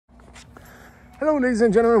Hello ladies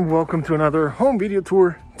and gentlemen, welcome to another home video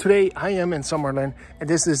tour. Today I am in Summerlin and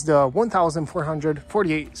this is the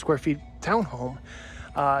 1,448 square feet townhome.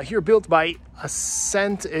 Here built by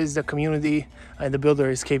Ascent is the community and the builder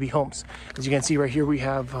is KB Homes. As you can see right here we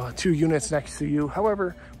have 2 units next to you.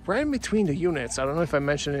 However, right in between the units, I don't know if I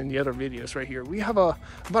mentioned in the other videos right here, we have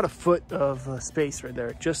about a foot of space right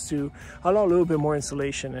there just to allow a little bit more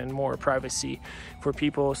insulation and more privacy for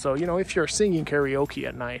people. So, you know, if you're singing karaoke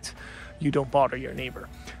at night, you don't bother your neighbor.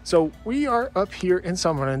 So we are up here in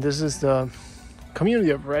Summerlin. This is the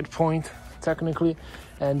community of Red Point, technically.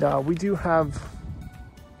 And we do have,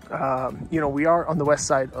 we are on the west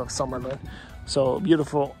side of Summerlin. So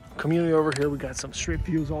beautiful community over here. We got some strip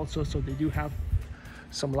views also. So they do have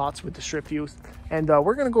some lots with the strip views. And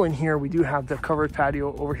we're gonna go in here. We do have the covered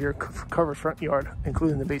patio over here, covered front yard,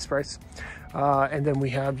 including the base price. And then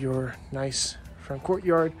we have your nice front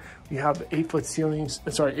courtyard. We have 8-foot ceilings,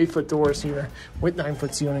 8-foot doors here with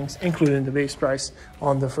 9-foot ceilings, including the base price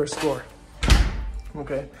on the first floor.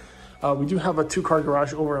 Okay, we do have a 2-car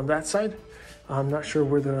garage over on that side. I'm not sure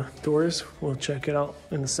where the door is. We'll check it out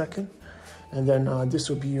in a second. And then this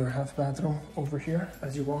will be your half bathroom over here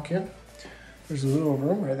as you walk in. There's a little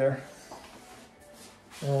room right there.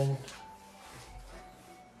 And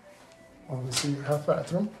obviously your half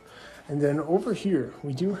bathroom. And then over here,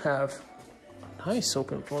 we do have nice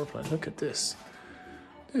open floor plan. Look at this.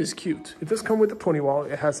 This is cute. It does come with a pony wall.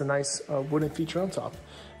 It has a nice wooden feature on top.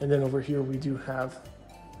 And then over here we do have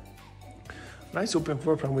a nice open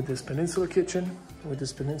floor plan with this peninsula kitchen, with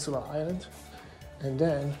this peninsula island. And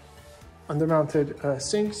then undermounted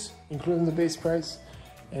sinks, including the base price.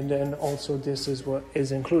 And then also this is what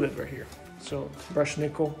is included right here. So brushed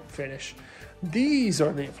nickel finish. These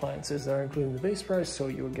are the appliances that are included in the base price. So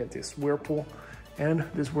you will get this Whirlpool and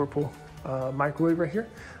this Whirlpool microwave right here.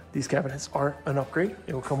 These cabinets are an upgrade.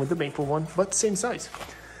 It will come with the maple one, but same size.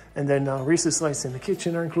 And then recess lights in the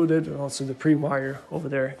kitchen are included, and also the pre-wire over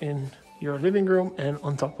there in your living room and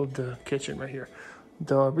on top of the kitchen right here.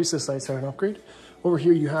 The recess lights are an upgrade. Over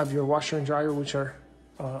here you have your washer and dryer, which are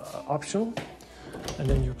optional. And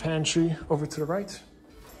then your pantry over to the right.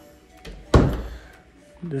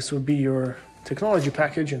 This would be your technology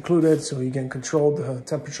package included, so you can control the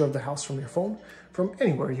temperature of the house from your phone, from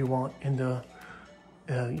anywhere you want in the,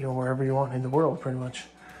 wherever you want in the world, pretty much.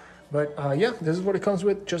 But yeah, this is what it comes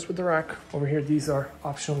with, just with the rack. Over here, these are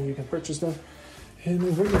optional, you can purchase them. And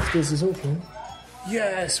over if this is open,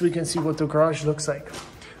 yes, we can see what the garage looks like.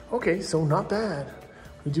 Okay, so not bad.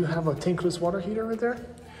 We do have a tankless water heater right there.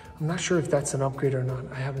 I'm not sure if that's an upgrade or not,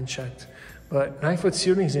 I haven't checked. But 9-foot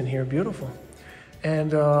ceilings in here, beautiful.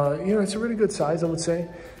 And it's a really good size, I would say.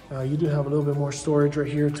 You do have a little bit more storage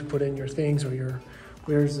right here to put in your things or your,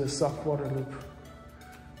 where's the soft water loop?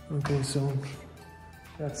 Okay, so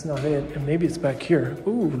that's not it. And maybe it's back here.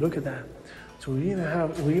 Ooh, look at that. So we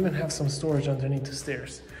even have some storage underneath the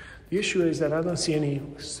stairs. The issue is that I don't see any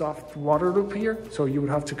soft water loop here. So you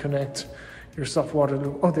would have to connect your soft water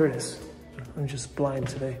loop. Oh, there it is. I'm just blind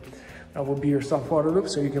today. That will be your soft water loop,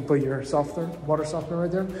 so you can put your water softener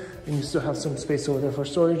right there, and you still have some space over there for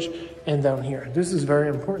storage, and down here. This is very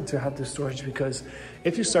important to have this storage because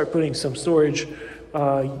if you start putting some storage,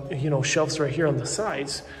 shelves right here on the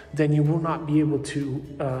sides, then you will not be able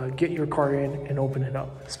to get your car in and open it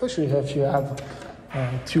up, especially if you have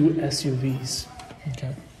 2 SUVs.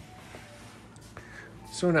 Okay.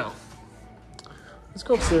 So now, let's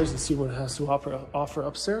go upstairs and see what it has to offer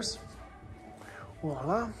upstairs.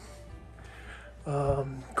 Voila.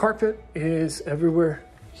 Carpet is everywhere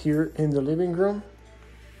here in the living room.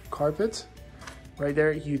 Carpet right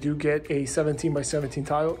there. You do get a 17 by 17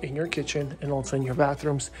 tile in your kitchen and also in your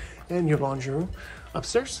bathrooms and your laundry room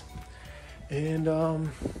upstairs. And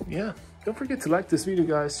yeah, don't forget to like this video,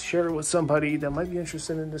 guys. Share it with somebody that might be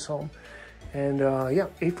interested in this home. And yeah,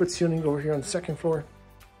 8-foot ceiling over here on the second floor.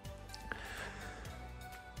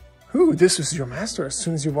 Ooh, this is your master as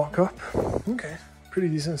soon as you walk up. Okay, pretty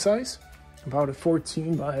decent size. About a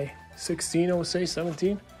 14 by 16, I would say,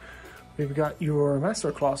 17. We've got your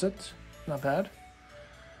master closet. Not bad.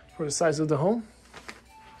 For the size of the home,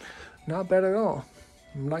 not bad at all.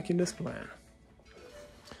 I'm liking this plan.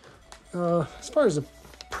 As far as the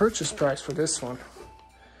purchase price for this one,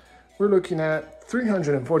 we're looking at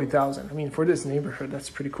 $340,000. I mean, for this neighborhood, that's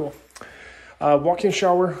pretty cool. Walk-in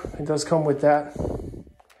shower, it does come with that.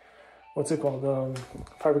 What's it called?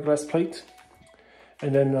 Fiberglass plate.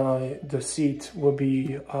 And then the seat will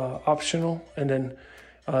be optional. And then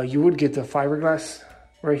you would get the fiberglass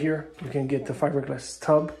right here. You can get the fiberglass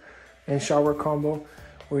tub and shower combo,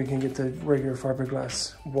 or you can get the regular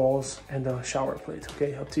fiberglass walls and the shower plate.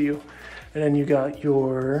 Okay, up to you. And then you got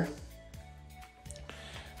your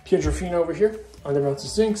hydrofina over here, under-mounted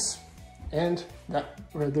sinks, and that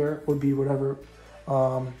right there would be whatever,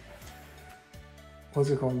 what's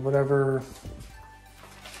it called? Whatever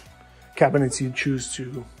cabinets you choose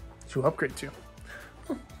to upgrade to.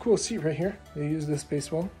 Oh, cool seat right here. They use this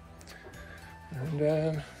space well. And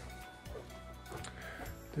then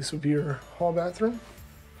this would be your hall bathroom.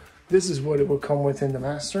 This is what it will come with in the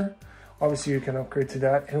master. Obviously you can upgrade to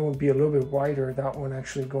that, and it will be a little bit wider, that one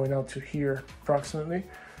actually going out to here approximately.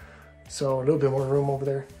 So a little bit more room over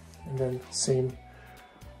there. And then same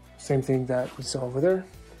thing that we saw over there.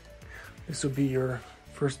 This will be your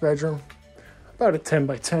first bedroom, about a 10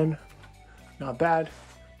 by 10, not bad.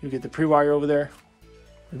 You get the pre-wire over there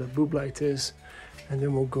where the boob light is, and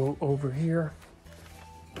then we'll go over here.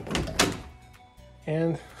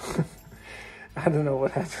 And I don't know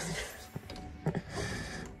what happened.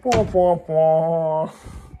 Bwah, bwah, bwah.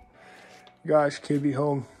 Gosh, KB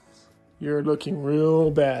Home, you're looking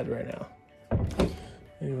real bad right now.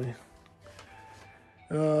 Anyway,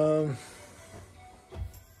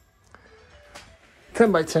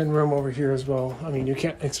 10 by 10 room over here as well. I mean, you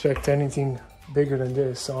can't expect anything bigger than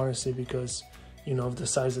this, honestly, because, you know, of the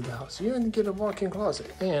size of the house. You even get a walk-in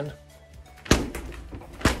closet. And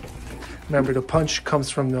remember, the punch comes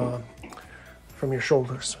from your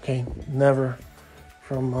shoulders, okay? Never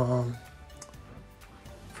from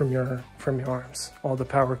your arms. All the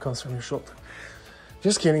power comes from your shoulder.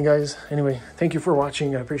 Just kidding, guys. Anyway, thank you for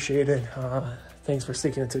watching. I appreciate it. Thanks for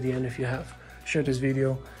sticking it to the end. If you have, share this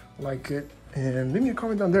video, like it, and leave me a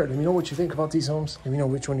comment down there. Let me know what you think about these homes. Let me know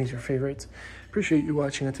which one is your favorite. Appreciate you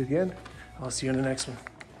watching it to the end. I'll see you in the next one.